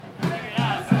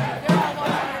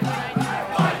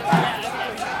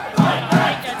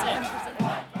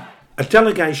A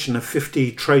delegation of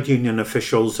 50 trade union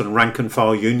officials and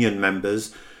rank-and-file union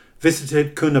members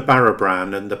visited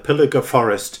Gomeroi and the Pilliga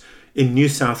Forest in New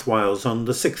South Wales on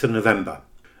the 6th of November.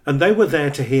 And they were there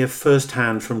to hear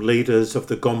firsthand from leaders of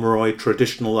the Gomeroi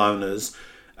traditional owners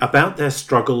about their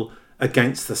struggle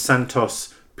against the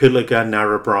Santos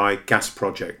Pilliga gas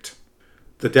project.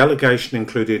 The delegation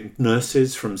included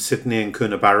nurses from Sydney and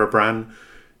Gomeroi,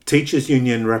 teachers'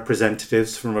 union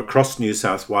representatives from across New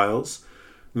South Wales,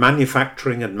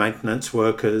 manufacturing and maintenance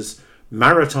workers,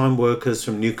 maritime workers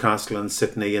from Newcastle and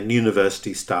Sydney, and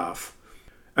university staff.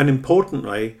 And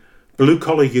importantly,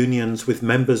 blue-collar unions with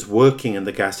members working in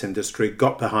the gas industry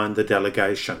got behind the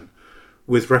delegation,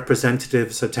 with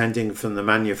representatives attending from the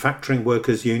Manufacturing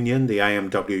Workers Union, the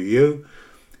AMWU,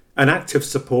 and active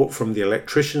support from the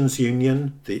Electricians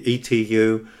Union, the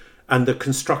ETU, and the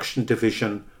Construction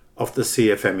Division of the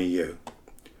CFMEU.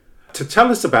 To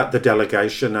tell us about the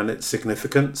delegation and its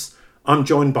significance, I'm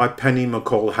joined by Penny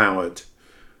McCall-Howard.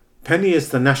 Penny is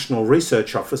the National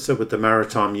Research Officer with the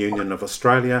Maritime Union of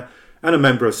Australia and a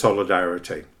member of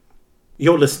Solidarity.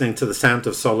 You're listening to The Sound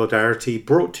of Solidarity,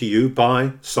 brought to you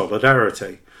by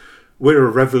Solidarity. We're a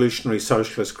revolutionary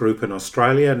socialist group in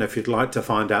Australia, and if you'd like to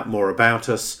find out more about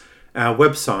us, our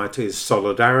website is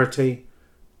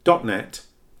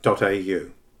solidarity.net.au.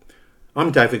 I'm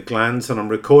David Glanz, and I'm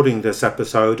recording this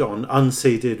episode on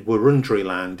unceded Wurundjeri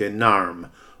land in Naarm,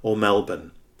 or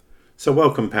Melbourne. So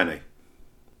welcome, Penny.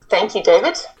 Thank you,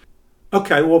 David.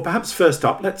 Okay, well, perhaps first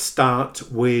up, let's start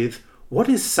with what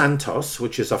is Santos,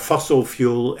 which is a fossil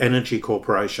fuel energy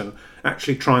corporation,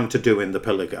 actually trying to do in the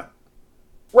Pilliga?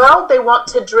 Well, they want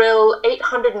to drill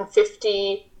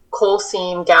 850 coal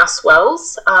seam gas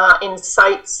wells in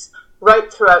sites right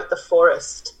throughout the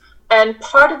forest. And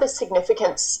part of the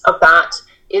significance of that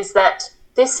is that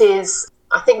this is,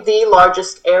 I think, the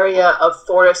largest area of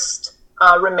forest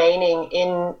remaining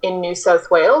in New South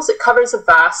Wales. It covers a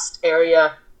vast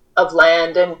area of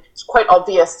land, and it's quite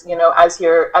obvious, as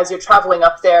you're traveling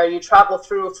up there, you travel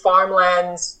through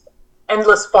farmlands,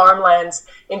 endless farmlands,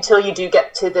 until you do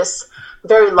get to this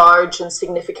very large and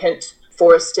significant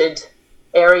forested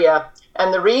area.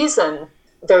 And the reason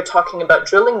they're talking about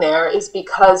drilling there is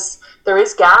because there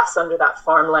is gas under that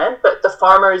farmland, but the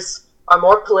farmers are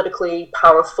more politically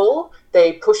powerful.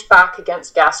 They push back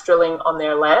against gas drilling on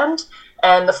their land,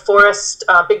 and the forest,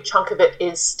 a big chunk of it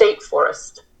is state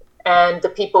forest. And the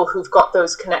people who've got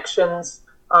those connections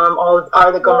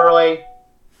are the Gomeroi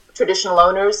traditional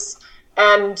owners,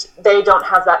 and they don't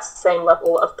have that same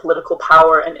level of political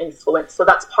power and influence. So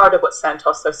that's part of what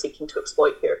Santos are seeking to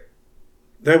exploit here.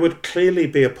 There would clearly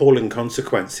be appalling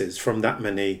consequences from that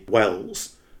many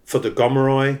wells for the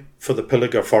Gomeroi, for the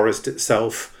Pilliga forest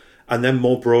itself, and then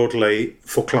more broadly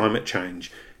for climate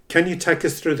change. Can you take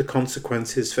us through the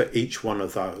consequences for each one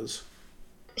of those?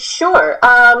 Sure.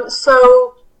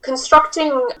 So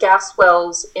constructing gas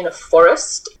wells in a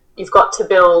forest, you've got to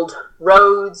build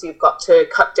roads, you've got to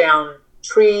cut down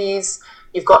trees,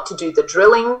 you've got to do the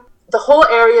drilling. The whole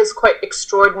area is quite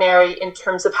extraordinary in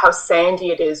terms of how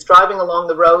sandy it is. Driving along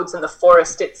the roads in the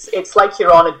forest, it's like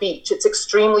you're on a beach. It's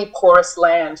extremely porous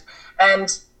land,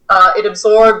 and it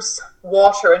absorbs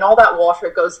water, and all that water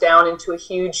goes down into a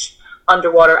huge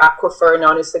underwater aquifer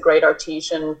known as the Great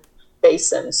Artesian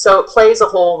Basin. So it plays a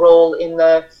whole role in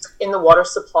the water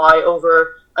supply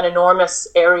over an enormous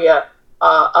area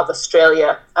of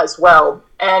Australia as well.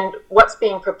 And what's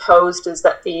being proposed is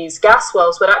that these gas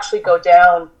wells would actually go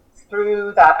down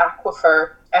through that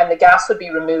aquifer, and the gas would be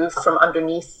removed from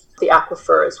underneath the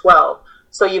aquifer as well.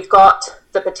 So you've got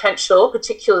the potential,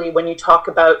 particularly when you talk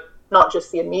about not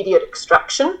just the immediate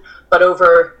extraction, but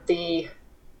over the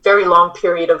very long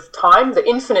period of time, the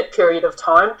infinite period of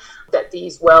time, that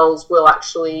these wells will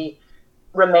actually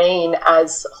remain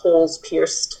as holes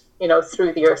pierced,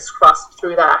 through the Earth's crust,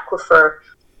 through the aquifer,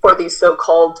 for these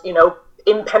so-called,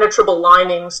 impenetrable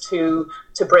linings to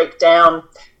break down.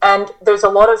 And there's a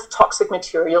lot of toxic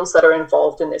materials that are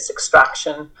involved in this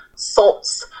extraction.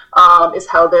 Salts is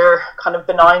how they're kind of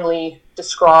benignly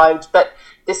described, but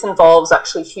this involves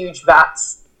actually huge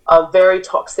vats of very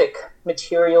toxic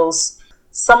materials,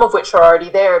 some of which are already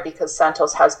there because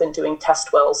Santos has been doing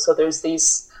test wells. So there's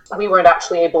these, we weren't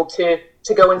actually able to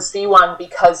go and see one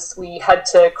because we had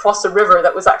to cross a river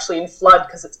that was actually in flood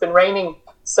because it's been raining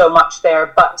so much there.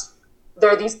 But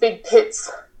there are these big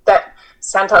pits that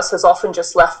Santos has often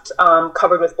just left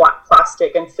covered with black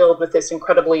plastic and filled with this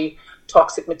incredibly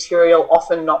toxic material,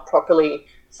 often not properly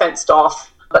fenced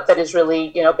off, but that is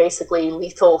really, basically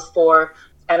lethal for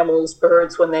animals,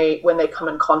 birds, when they come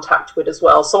in contact with it as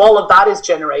well. So all of that is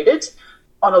generated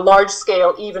on a large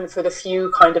scale, even for the few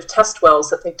kind of test wells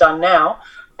that they've done now.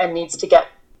 and needs to get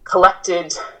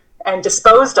collected and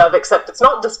disposed of, except it's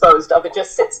not disposed of, it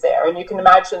just sits there. And you can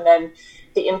imagine then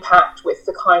the impact with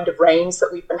the kind of rains that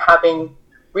we've been having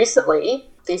recently.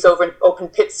 These open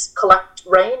pits collect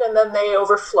rain and then they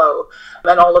overflow.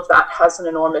 And all of that has an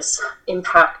enormous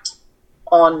impact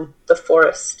on the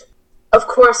forest. Of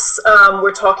course,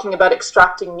 we're talking about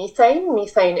extracting methane.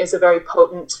 Methane is a very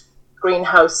potent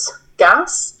greenhouse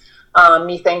gas.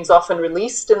 Methane's often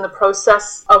released in the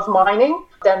process of mining.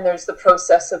 Then there's the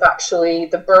process of actually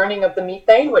the burning of the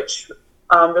methane, which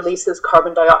releases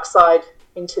carbon dioxide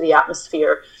into the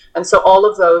atmosphere. And so all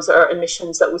of those are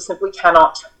emissions that we simply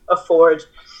cannot afford.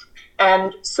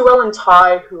 And Sue Ellen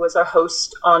Tai, who was our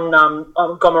host on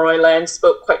Gomeroi land,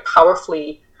 spoke quite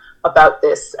powerfully about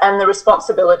this and the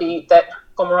responsibility that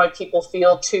Gomeroi people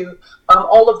feel to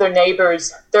all of their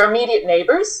neighbors, their immediate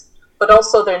neighbors, but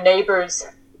also their neighbors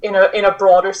in a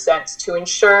broader sense, to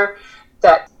ensure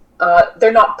that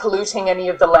they're not polluting any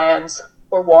of the lands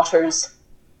or waters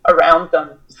around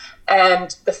them.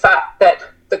 And the fact that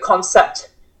the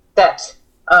concept that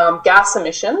gas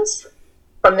emissions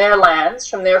from their lands,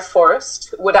 from their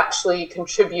forest, would actually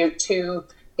contribute to,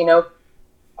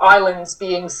 islands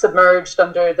being submerged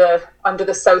under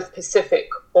the South Pacific,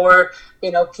 or,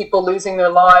 people losing their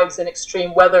lives in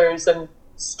extreme weathers and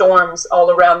storms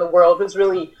all around the world, was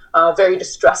really very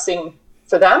distressing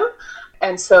for them.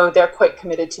 And so they're quite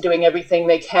committed to doing everything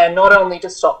they can, not only to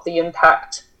stop the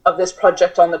impact of this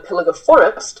project on the Pilliga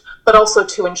forest, but also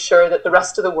to ensure that the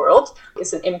rest of the world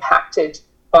isn't impacted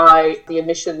by the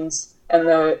emissions and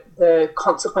the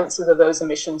consequences of those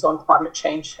emissions on climate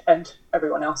change and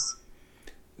everyone else.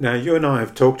 Now, you and I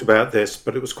have talked about this,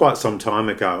 but it was quite some time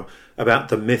ago, about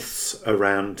the myths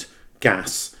around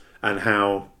gas and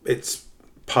how it's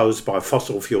posed by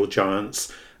fossil fuel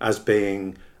giants as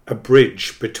being a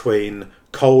bridge between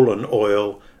coal and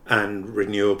oil and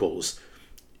renewables.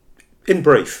 In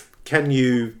brief, can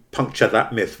you puncture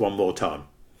that myth one more time?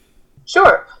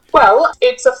 Sure. Well,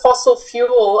 it's a fossil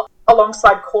fuel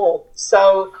alongside coal.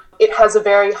 So it has a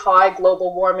very high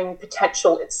global warming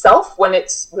potential itself when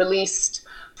it's released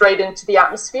straight into the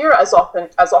atmosphere, as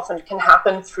often can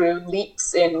happen through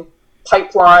leaks in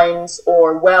pipelines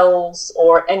or wells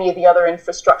or any of the other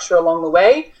infrastructure along the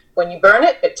way. When you burn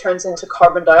it, it turns into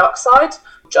carbon dioxide,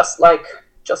 just like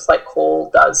coal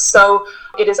does. So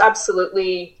it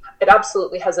absolutely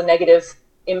has a negative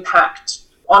impact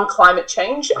on climate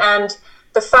change. And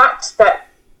the fact that,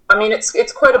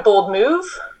 it's quite a bold move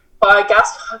by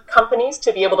gas companies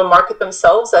to be able to market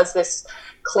themselves as this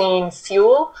clean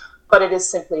fuel, but it is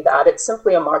simply that. It's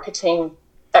simply a marketing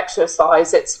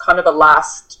exercise. It's kind of a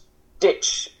last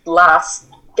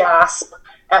gasp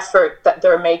effort that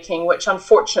they're making, which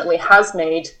unfortunately has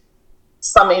made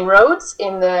some inroads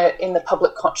in the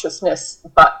public consciousness,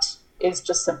 but is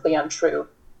just simply untrue.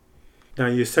 Now,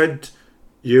 you said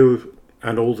you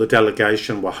and all the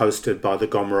delegation were hosted by the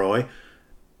Gomeroi.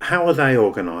 How are they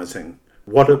organising?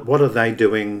 What are they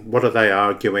doing? What are they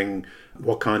arguing?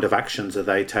 What kind of actions are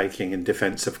they taking in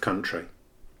defence of country?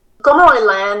 Gomeroi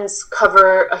lands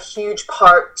cover a huge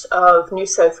part of New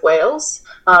South Wales,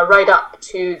 right up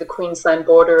to the Queensland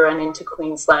border and into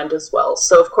Queensland as well.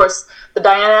 So, of course, the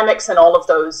dynamics in all of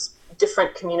those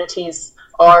different communities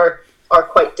are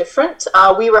quite different.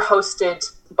 We were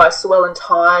hosted by Sue Ellen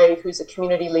Tai, who's a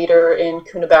community leader in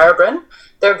Coonabarabran.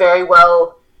 They're very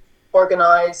well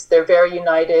organised, they're very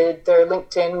united, they're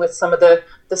linked in with some of the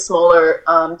smaller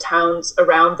towns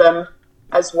around them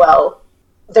as well.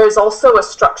 There's also a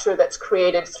structure that's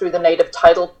created through the native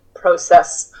title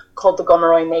process called the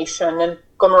Gomeroi Nation, and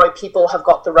Gomeroi people have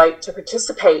got the right to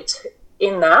participate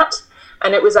in that.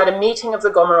 And it was at a meeting of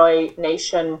the Gomeroi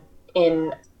Nation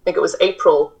in, I think it was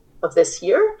April of this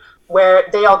year, where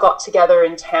they all got together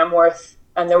in Tamworth,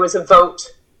 and there was a vote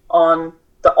on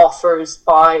the offers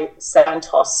by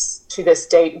Santos to this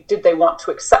date. Did they want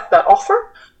to accept that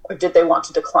offer, or did they want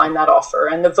to decline that offer?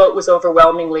 And the vote was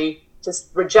overwhelmingly to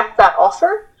reject that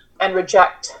offer and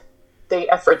reject the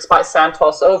efforts by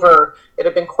Santos over, it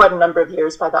had been quite a number of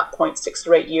years by that point, 6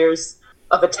 or 8 years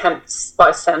of attempts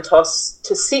by Santos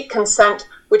to seek consent,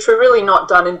 which were really not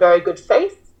done in very good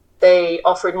faith. They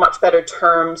offered much better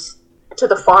terms to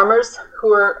the farmers who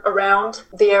were around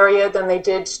the area than they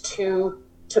did to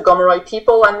Gomeroi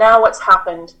people. And now what's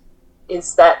happened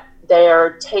is that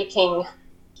they're taking,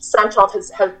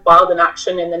 Santos has filed an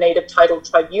action in the Native Title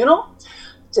Tribunal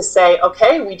to say,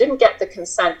 okay, we didn't get the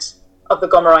consent of the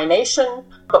Gomeroi Nation,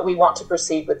 but we want to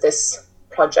proceed with this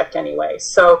project anyway.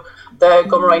 So the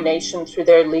Gomeroi Nation, through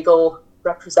their legal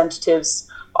representatives,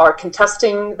 are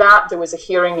contesting that. There was a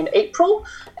hearing in April,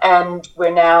 and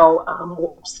we're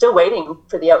now still waiting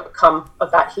for the outcome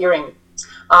of that hearing.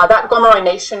 That Gomeroi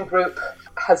Nation group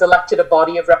has elected a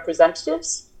body of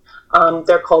representatives.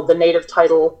 They're called the Native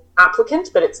Title Applicant,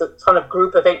 but it's a kind of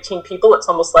group of 18 people. It's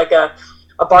almost like a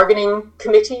bargaining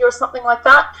committee or something like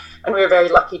that. And we're very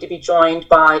lucky to be joined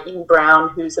by Ian Brown,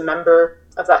 who's a member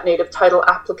of that Native Title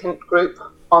Applicant group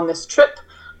on this trip.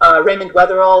 Raymond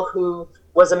Weatherall, who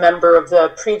was a member of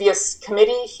the previous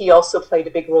committee, he also played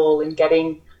a big role in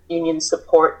getting union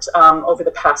support over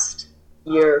the past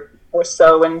year or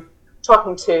so, and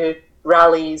talking to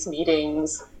rallies,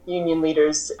 meetings, union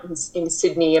leaders in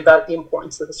Sydney about the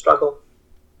importance of the struggle.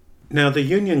 Now, the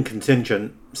union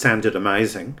contingent sounded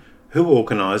amazing. Who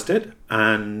organised it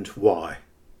and why?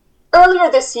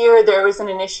 Earlier this year, there was an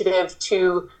initiative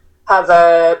to have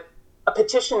a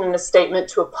petition and a statement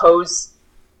to oppose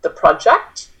the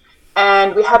project.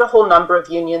 And we had a whole number of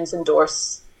unions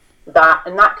endorse that,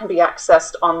 and that can be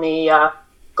accessed on the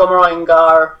Gomeroi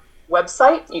Ngar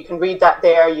website. You can read that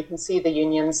there. You can see the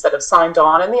unions that have signed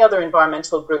on and the other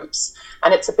environmental groups.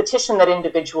 And it's a petition that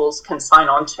individuals can sign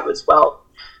on to as well.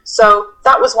 So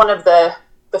that was one of the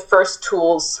first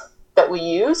tools that we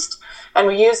used. And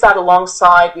we used that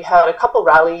alongside, we had a couple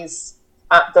rallies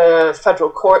at the federal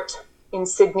court in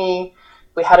Sydney.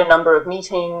 We had a number of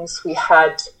meetings. We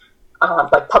had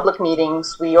public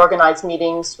meetings. We organized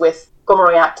meetings with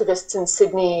Gomeroi activists in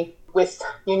Sydney, with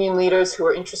union leaders who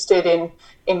were interested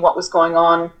in what was going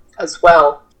on as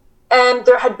well. And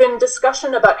there had been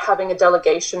discussion about having a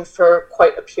delegation for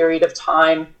quite a period of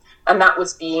time, and that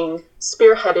was being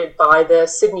spearheaded by the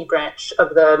Sydney branch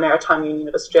of the Maritime Union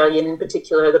of Australia, and in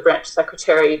particular the branch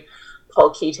secretary,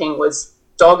 Paul Keating, was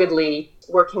doggedly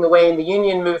working away in the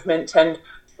union movement and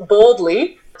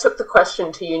boldly took the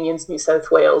question to Unions New South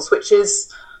Wales, which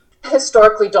is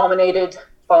historically dominated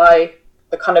by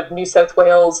the kind of New South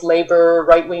Wales Labour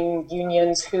right-wing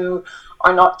unions who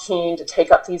are not keen to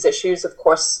take up these issues. Of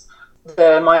course,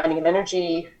 the Mining and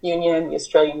Energy Union, the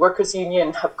Australian Workers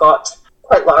Union have got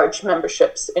quite large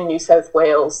memberships in New South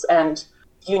Wales, and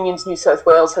Unions New South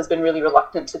Wales has been really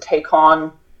reluctant to take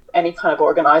on any kind of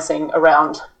organising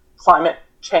around climate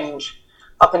change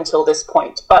up until this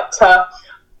point. But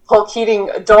Paul Keating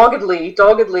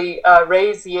doggedly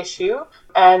raised the issue,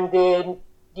 and the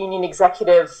union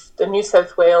executive, Unions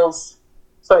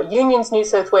New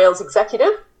South Wales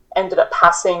executive ended up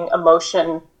passing a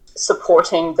motion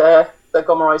supporting the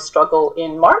Gomeroi struggle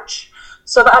in March.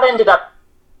 So that ended up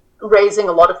raising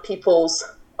a lot of people's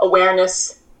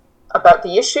awareness about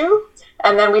the issue.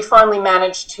 And then we finally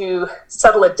managed to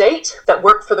settle a date that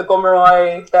worked for the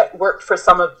Gomeroi, that worked for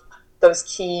some of those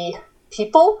key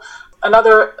people.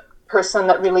 Another person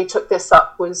that really took this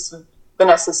up was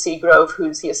Vanessa Seagrove,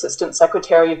 who's the Assistant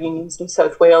Secretary of Unions New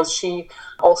South Wales. She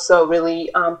also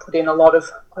really put in a lot of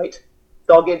quite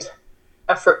dogged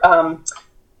effort,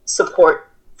 support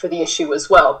for the issue as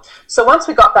well. So once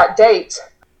we got that date,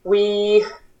 we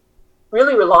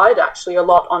really relied actually a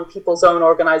lot on people's own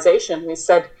organisation. We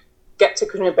said, get to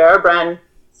Coonabarabran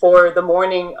for the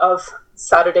morning of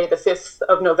Saturday the 5th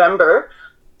of November.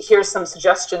 Here's some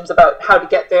suggestions about how to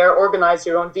get there, organise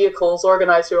your own vehicles,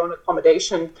 organise your own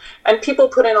accommodation. And people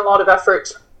put in a lot of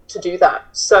effort to do that.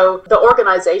 So the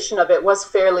organisation of it was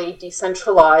fairly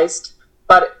decentralised,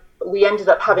 but we ended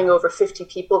up having over 50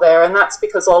 people there. And that's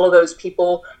because all of those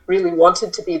people really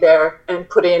wanted to be there and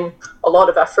put in a lot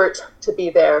of effort to be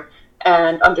there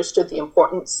and understood the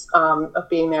importance of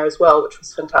being there as well, which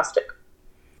was fantastic.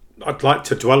 I'd like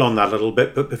to dwell on that a little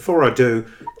bit, but before I do,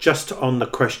 just on the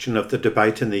question of the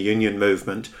debate in the union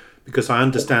movement, because I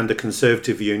understand the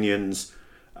Conservative unions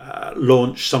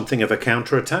launched something of a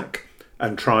counterattack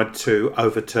and tried to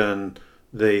overturn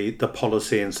the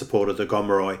policy in support of the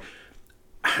Gomeroi.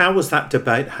 How was that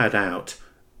debate had out?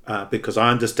 Because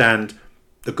I understand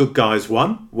the good guys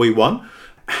won, we won.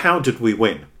 How did we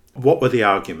win? What were the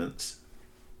arguments?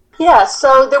 Yeah,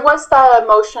 so there was the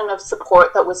motion of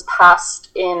support that was passed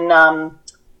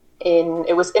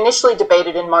it was initially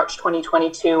debated in March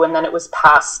 2022, and then it was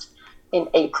passed in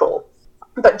April.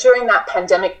 But during that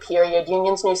pandemic period,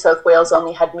 Unions New South Wales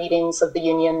only had meetings of the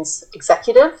union's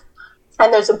executive,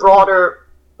 and there's a broader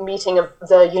meeting of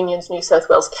the Unions New South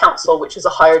Wales Council, which is a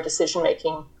higher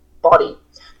decision-making body.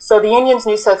 So the Unions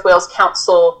New South Wales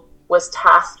Council was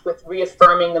tasked with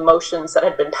reaffirming the motions that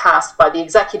had been passed by the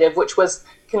executive, which was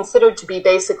considered to be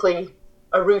basically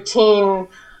a routine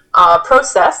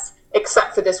process,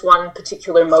 except for this one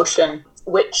particular motion,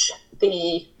 which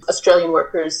the Australian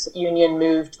Workers Union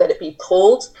moved that it be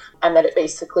pulled and that it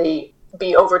basically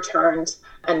be overturned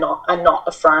and not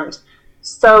affirmed.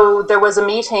 So there was a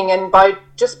meeting, and by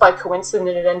coincidence,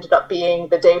 it ended up being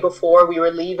the day before we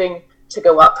were leaving to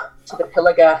go up to the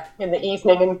Pilliga in the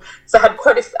evening. And so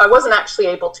I wasn't actually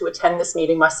able to attend this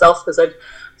meeting myself because I had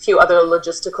a few other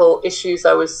logistical issues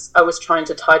I was trying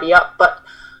to tidy up. But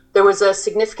there was a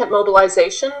significant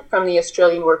mobilization from the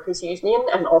Australian Workers Union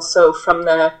and also from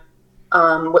the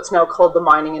what's now called the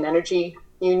Mining and Energy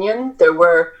Union. There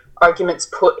were arguments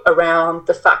put around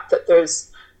the fact that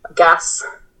there's a gas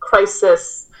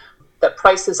crisis, that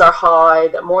prices are high,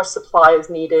 that more supply is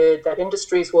needed, that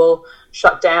industries will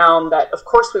shut down, that of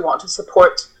course we want to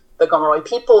support the Gomeroi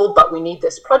people, but we need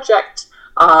this project,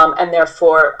 and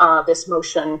therefore this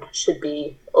motion should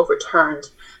be overturned.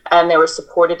 And they were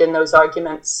supported in those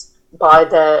arguments by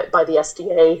the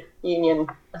SDA union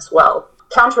as well.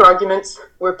 Counter arguments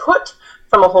were put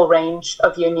from a whole range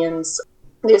of unions.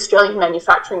 The Australian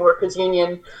Manufacturing Workers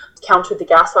Union countered the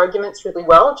gas arguments really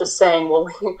well, just saying, well,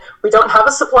 we don't have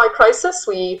a supply crisis.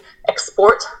 We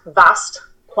export vast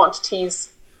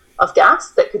quantities of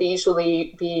gas that could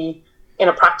easily be, in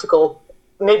a practical,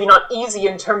 maybe not easy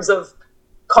in terms of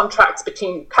contracts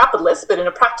between capitalists, but in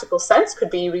a practical sense could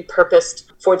be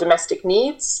repurposed for domestic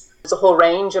needs. There's a whole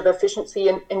range of efficiency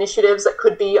initiatives that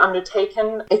could be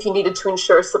undertaken if you needed to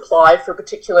ensure supply for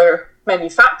particular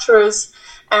manufacturers.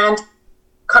 And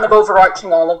kind of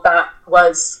overarching all of that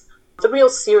was the real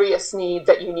serious need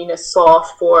that unionists saw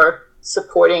for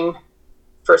supporting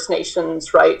First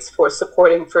Nations rights, for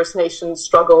supporting First Nations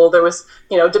struggle. There was,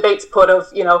 debates put of,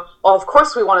 of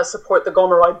course we want to support the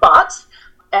Gomeroi, but,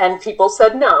 and people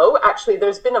said, no, actually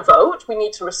there's been a vote. We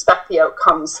need to respect the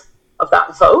outcomes of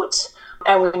that vote,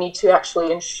 and we need to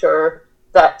actually ensure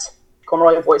that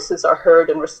Gomeroi voices are heard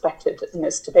and respected in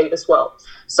this debate as well.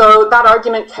 So that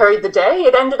argument carried the day.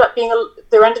 There ended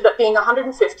up being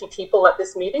 150 people at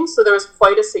this meeting, so there was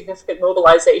quite a significant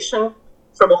mobilization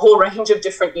from a whole range of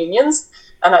different unions.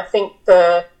 And I think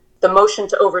the motion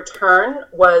to overturn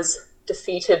was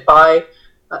defeated by,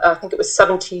 I think it was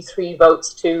 73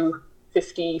 votes to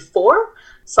 54,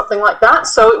 something like that.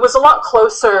 So it was a lot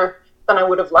closer than I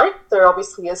would have liked. There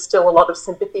obviously is still a lot of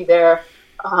sympathy there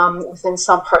within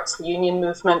some parts of the union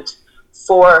movement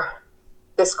for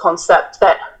this concept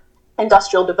that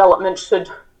industrial development should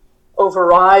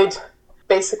override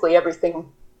basically everything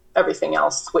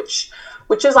else, which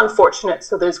is unfortunate.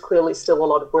 So there's clearly still a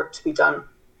lot of work to be done.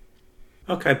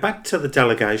 Okay, back to the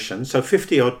delegation. So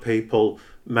 50 odd people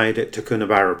made it to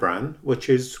Coonabarabran, which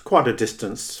is quite a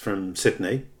distance from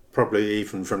Sydney, probably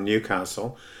even from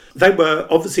Newcastle. They were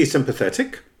obviously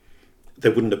sympathetic. They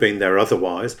wouldn't have been there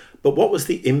otherwise. But what was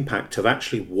the impact of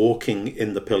actually walking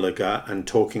in the Pilliga and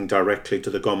talking directly to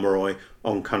the Gomeroi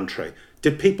on country?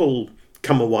 Did people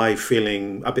come away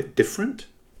feeling a bit different?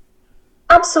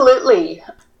 Absolutely.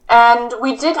 And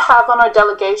we did have on our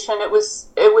delegation, it was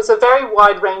a very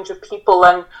wide range of people,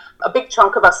 and a big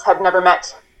chunk of us had never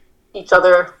met each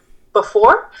other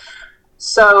before.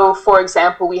 So, for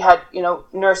example, we had,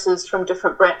 nurses from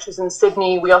different branches in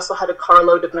Sydney. We also had a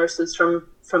carload of nurses from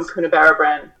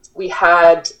Coonabarabran. We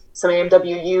had some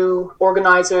AMWU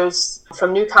organisers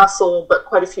from Newcastle, but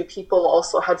quite a few people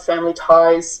also had family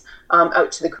ties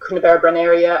out to the Coonabarabran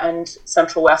area and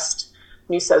Central West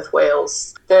New South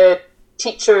Wales. The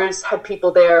teachers had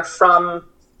people there from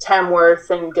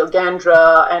Tamworth and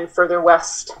Gilgandra and further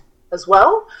west as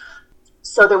well.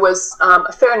 So there was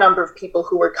a fair number of people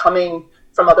who were coming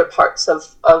from other parts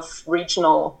of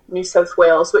regional New South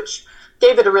Wales, which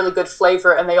gave it a really good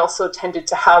flavour. And they also tended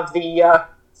to have the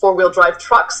four-wheel drive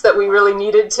trucks that we really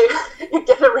needed to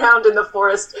get around in the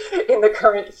forest in the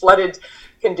current flooded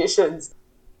conditions.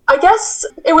 I guess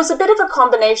it was a bit of a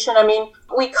combination. I mean,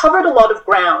 we covered a lot of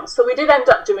ground, so we did end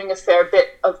up doing a fair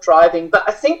bit of driving, but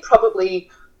I think probably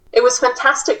it was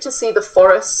fantastic to see the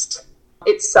forest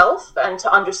itself and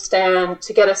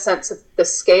to get a sense of the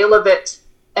scale of it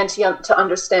and to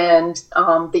understand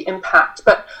the impact.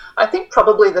 But I think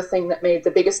probably the thing that made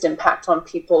the biggest impact on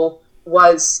people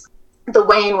was the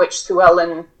way in which Sue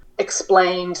Ellen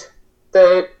explained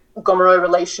the Gomeroi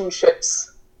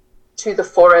relationships to the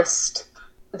forest,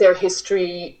 their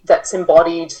history that's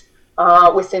embodied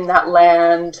within that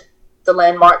land, the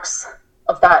landmarks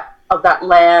of that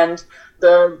land,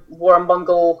 the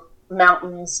Warrumbungle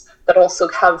Mountains that also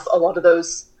have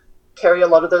carry a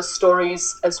lot of those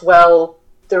stories as well,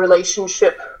 the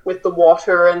relationship with the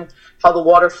water and how the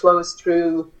water flows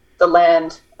through the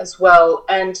land as well.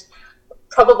 And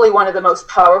probably one of the most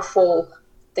powerful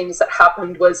things that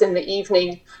happened was in the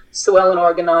evening, Sue Ellen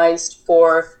organized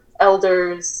for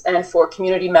elders and for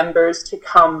community members to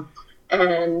come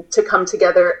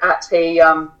together at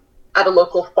a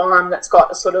local farm that's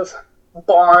got a sort of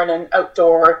barn and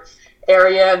outdoor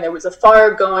area, and there was a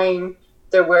fire going.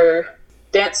 There were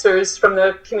dancers from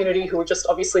the community who were just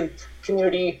obviously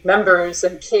community members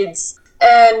and kids.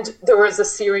 And there was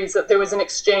an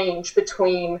exchange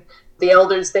between the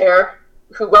elders there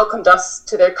who welcomed us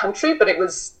to their country, but it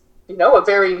was, a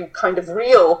very kind of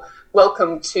real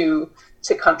welcome to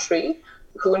country,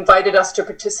 who invited us to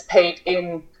participate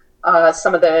in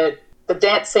some of the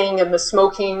dancing and the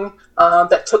smoking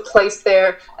that took place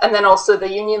there. And then also the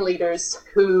union leaders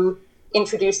who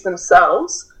introduced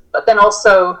themselves, but then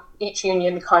also each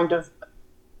union kind of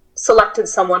selected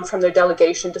someone from their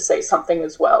delegation to say something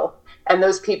as well. And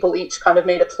those people each kind of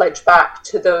made a pledge back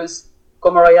to those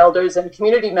Gomeroi elders and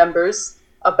community members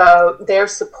about their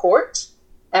support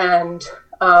and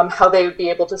how they would be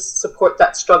able to support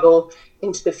that struggle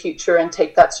into the future and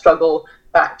take that struggle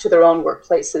back to their own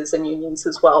workplaces and unions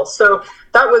as well. So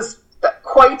that was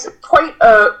quite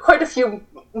a few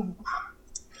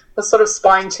sort of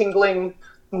spine-tingling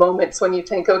moments when you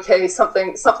think, okay,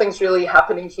 something's really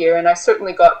happening here. And I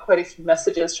certainly got quite a few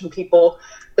messages from people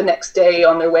the next day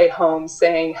on their way home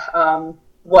saying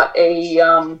what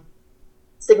a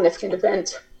significant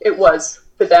event it was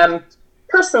for them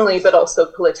personally, but also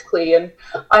politically. And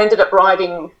I ended up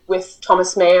riding with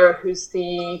Thomas Mayer, who's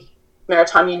the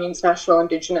Maritime Union's National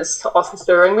Indigenous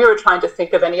Officer, and we were trying to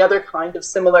think of any other kind of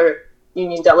similar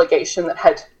union delegation that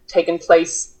had taken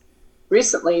place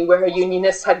recently, where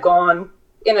unionists had gone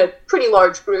in a pretty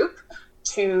large group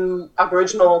to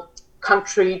Aboriginal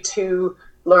country to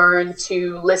learn,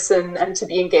 to listen, and to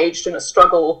be engaged in a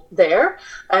struggle there.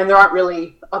 And there aren't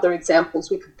really other examples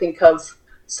we could think of,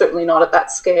 certainly not at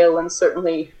that scale, and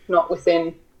certainly not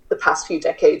within the past few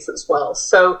decades as well.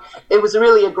 So it was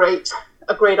really a great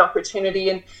opportunity,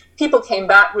 and people came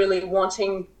back really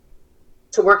wanting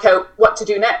to work out what to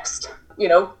do next,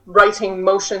 writing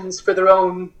motions for their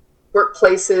own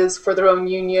workplaces, for their own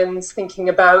unions, thinking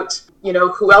about,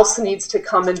 who else needs to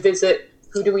come and visit,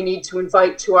 who do we need to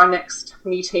invite to our next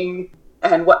meeting,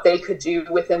 and what they could do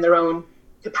within their own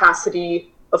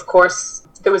capacity. Of course,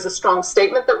 there was a strong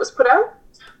statement that was put out.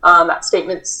 That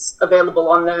statement's available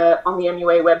on the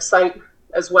MUA website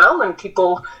as well, and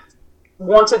people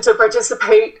wanted to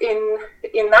participate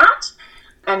in that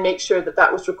and make sure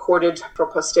that was recorded for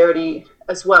posterity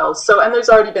as well. So, and there's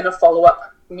already been a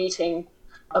follow-up meeting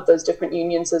of those different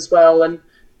unions as well, and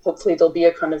hopefully there'll be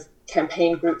a kind of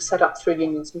campaign group set up through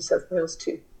Unions New South Wales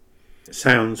too.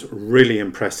 Sounds really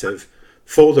impressive.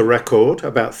 For the record,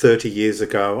 about 30 years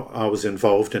ago, I was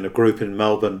involved in a group in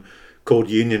Melbourne called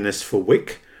Unionists for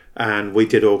Wick, and we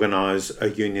did organise a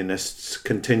Unionists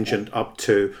contingent up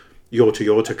to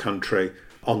Yorta country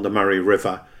on the Murray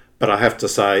River. But I have to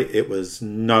say it was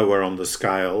nowhere on the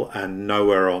scale and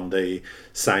nowhere on the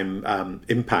same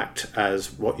impact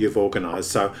as what you've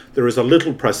organised. So there is a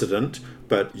little precedent,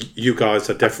 but you guys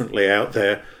are definitely out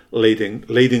there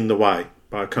leading the way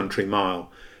by a country mile.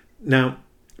 Now,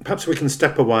 perhaps we can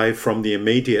step away from the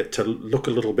immediate to look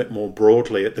a little bit more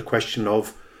broadly at the question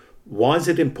of why is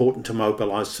it important to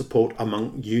mobilise support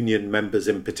among union members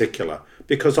in particular?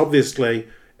 Because obviously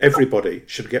everybody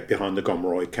should get behind the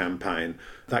Gomeroi campaign.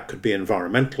 That could be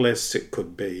environmentalists, it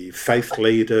could be faith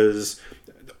leaders,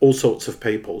 all sorts of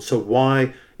people. So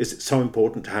why is it so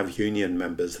important to have union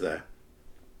members there?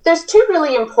 There's two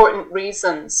really important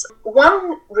reasons.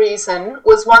 One reason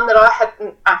was one that I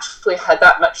hadn't actually had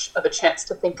that much of a chance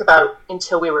to think about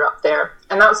until we were up there,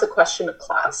 and that was the question of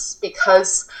class,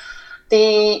 because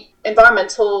the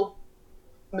environmental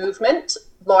movement,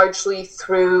 largely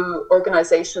through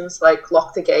organisations like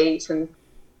Lock the Gate and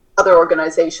other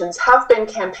organisations, have been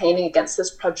campaigning against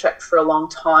this project for a long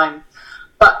time.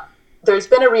 But there's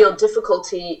been a real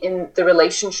difficulty in the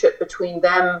relationship between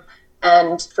them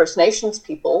and First Nations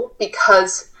people,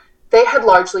 because they had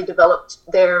largely developed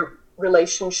their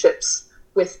relationships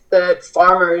with the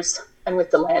farmers and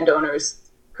with the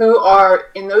landowners, who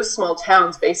are in those small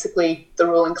towns basically the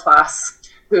ruling class,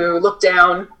 who look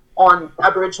down on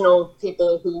Aboriginal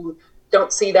people, who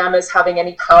don't see them as having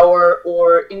any power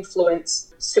or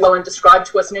influence. Sue Ellen described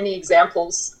to us many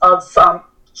examples of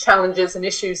challenges and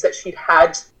issues that she'd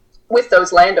had with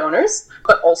those landowners,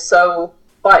 but also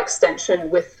by extension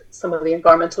with some of the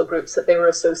environmental groups that they were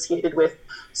associated with.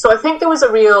 So I think there was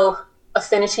a real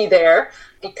affinity there,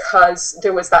 because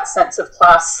there was that sense of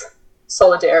class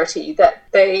solidarity, that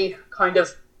they kind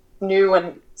of knew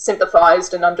and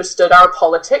sympathized and understood our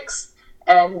politics,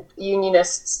 and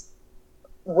unionists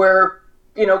were,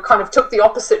 kind of took the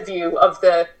opposite view of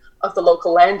the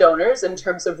local landowners in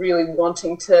terms of really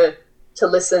wanting to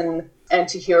listen and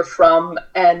to hear from,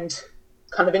 and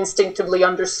kind of instinctively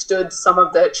understood some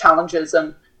of the challenges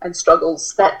and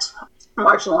struggles that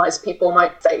marginalized people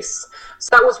might face. So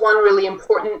that was one really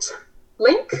important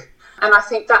link. And I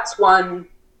think that's one.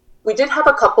 We did have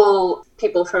a couple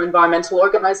people from environmental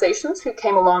organizations who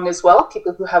came along as well,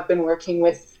 people who have been working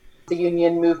with the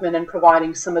union movement and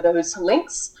providing some of those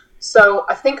links. So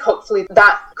I think hopefully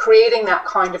that creating that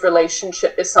kind of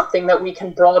relationship is something that we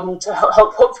can broaden to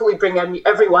help hopefully bring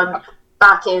everyone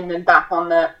back in and back on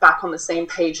the same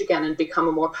page again and become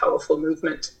a more powerful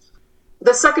movement.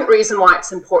 The second reason why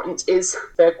it's important is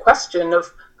the question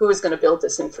of who is going to build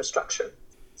this infrastructure.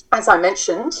 As I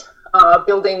mentioned,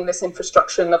 building this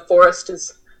infrastructure in the forest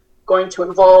is going to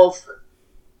involve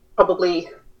probably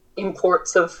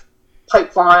imports of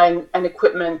pipeline and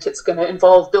equipment. It's going to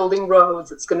involve building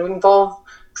roads. It's going to involve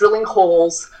drilling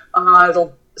holes.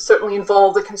 It'll certainly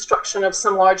involve the construction of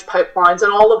some large pipelines,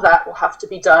 and all of that will have to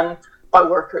be done by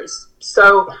workers.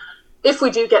 So if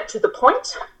we do get to the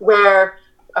point where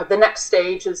the next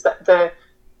stage is that the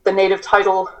Native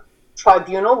Title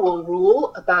Tribunal will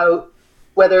rule about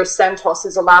whether Santos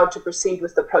is allowed to proceed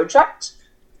with the project.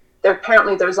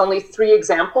 Apparently there's only 3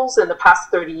 examples in the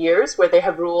past 30 years where they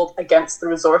have ruled against the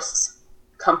resource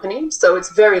company. So it's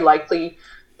very likely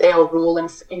they'll rule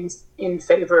in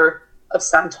favor of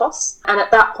Santos. And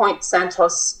at that point,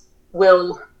 Santos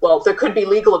will, there could be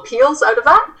legal appeals out of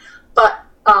that, but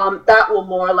that will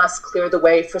more or less clear the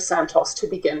way for Santos to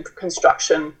begin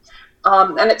construction.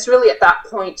 And it's really at that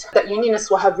point that unionists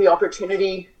will have the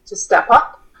opportunity to step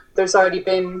up. There's already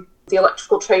been, the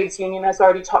Electrical Trades Union has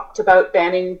already talked about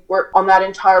banning work on that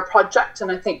entire project,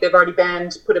 and I think they've already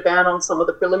put a ban on some of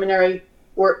the preliminary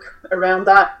work around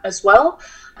that as well.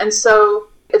 And so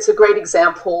it's a great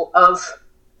example of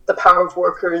the power of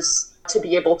workers to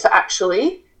be able to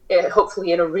actually,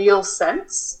 hopefully in a real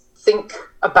sense, think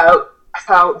about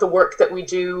how the work that we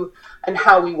do and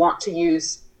how we want to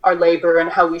use our labor and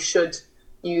how we should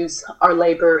use our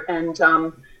labor and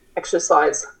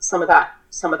exercise some of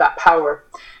that power.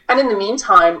 And in the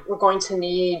meantime, we're going to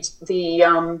need the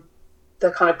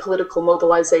kind of political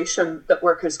mobilization that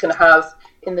workers can have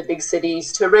in the big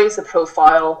cities to raise the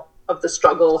profile of the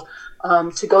struggle,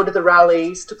 to go to the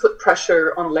rallies, to put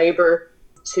pressure on labor,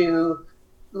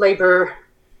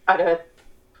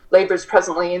 labor's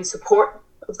presently in support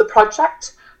of the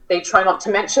project. They try not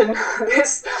to mention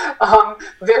this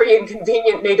very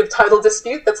inconvenient native title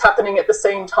dispute that's happening at the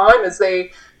same time as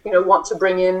they, want to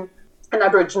bring in an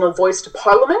Aboriginal voice to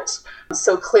Parliament.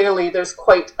 So clearly there's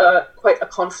quite a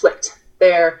conflict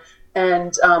there,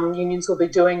 and unions will be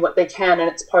doing what they can, and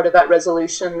it's part of that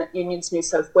resolution that Unions New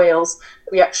South Wales,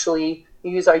 we actually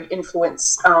use our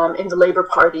influence in the Labour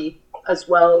Party as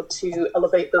well to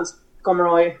elevate those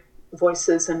Gomeroi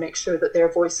voices and make sure that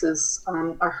their voices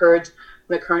are heard in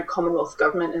the current Commonwealth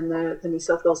government and the New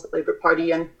South Wales Labour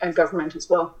Party and government as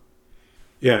well.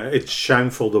 Yeah, it's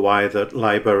shameful the way that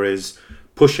Labour is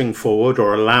pushing forward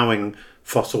or allowing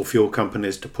fossil fuel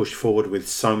companies to push forward with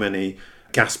so many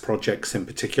gas projects in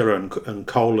particular and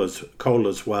coal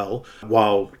as well,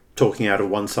 while talking out of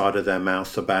one side of their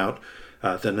mouth about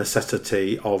the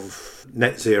necessity of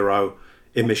net zero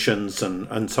emissions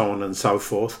and so on and so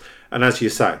forth. And as you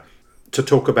say, to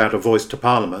talk about a voice to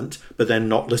Parliament, but then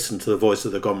not listen to the voice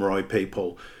of the Gomeroi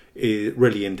people, it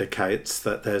really indicates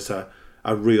that there's a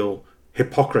real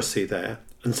hypocrisy there,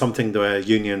 and something where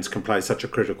unions can play such a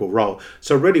critical role.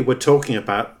 So really we're talking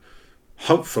about,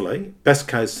 hopefully, best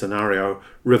case scenario,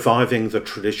 reviving the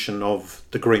tradition of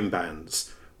the green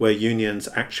bans, where unions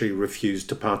actually refuse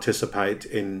to participate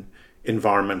in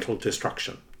environmental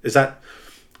destruction. Is that,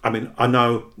 I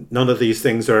know none of these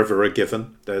things are ever a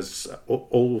given. There's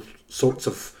all sorts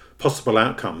of possible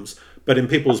outcomes, but in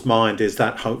people's mind, is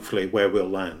that hopefully where we'll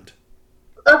land?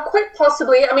 Quite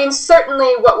possibly.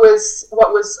 Certainly what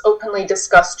was openly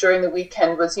discussed during the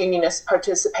weekend was unionists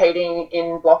participating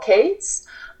in blockades.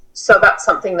 So that's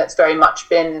something that's very much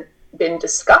been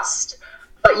discussed.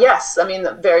 But yes,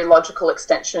 the very logical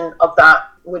extension of that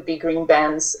would be green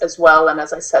bans as well. And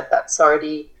as I said, that's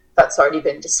already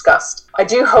been discussed. I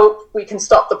do hope we can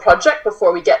stop the project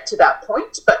before we get to that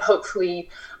point, but hopefully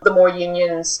the more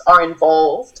unions are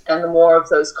involved and the more of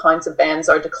those kinds of bans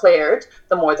are declared,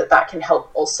 the more that can help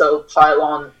also pile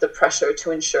on the pressure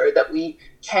to ensure that we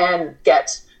can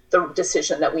get the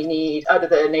decision that we need out of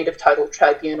the Native Title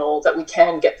Tribunal, that we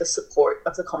can get the support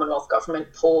of the Commonwealth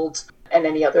government pulled, and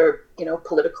any other,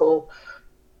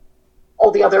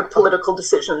 all the other political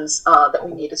decisions that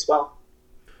we need as well.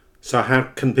 So how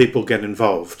can people get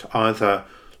involved, either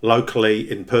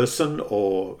locally in person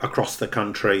or across the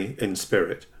country in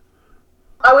spirit?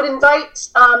 I would invite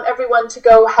everyone to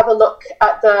go have a look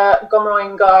at the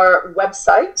Gomeroi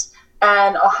website,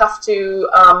 and I'll have to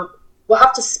we'll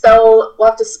have to spell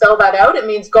that out. It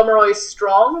means Gomeroi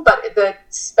strong, but the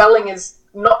spelling is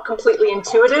not completely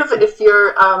intuitive if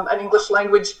you're an English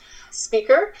language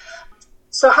speaker.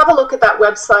 So have a look at that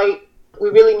website. We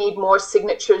really need more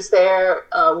signatures there.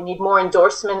 We need more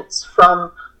endorsements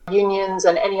from unions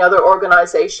and any other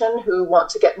organization who want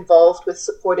to get involved with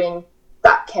supporting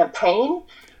that campaign.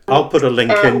 I'll put a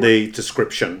link in the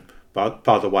description,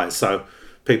 by the way, so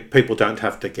people don't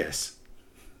have to guess.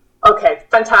 Okay,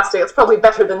 fantastic. It's probably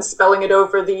better than spelling it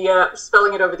over the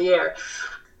air.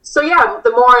 So yeah,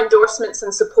 the more endorsements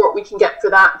and support we can get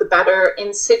for that, the better.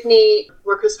 In Sydney,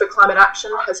 Workers for Climate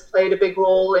Action has played a big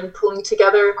role in pulling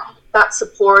together that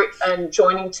support and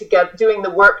joining together, doing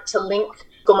the work to link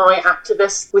Gomeroi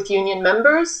activists with union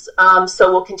members.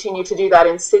 So we'll continue to do that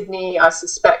in Sydney. I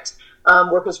suspect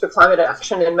Workers for Climate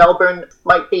Action in Melbourne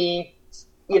might be,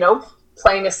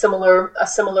 playing a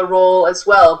similar role as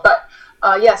well. But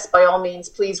yes, by all means,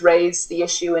 please raise the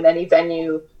issue in any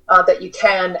venue that you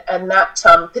can, and that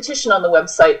petition on the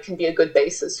website can be a good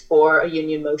basis for a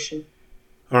union motion.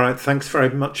 All right, thanks very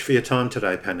much for your time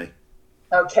today, Penny.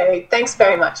 Okay, thanks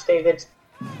very much, David.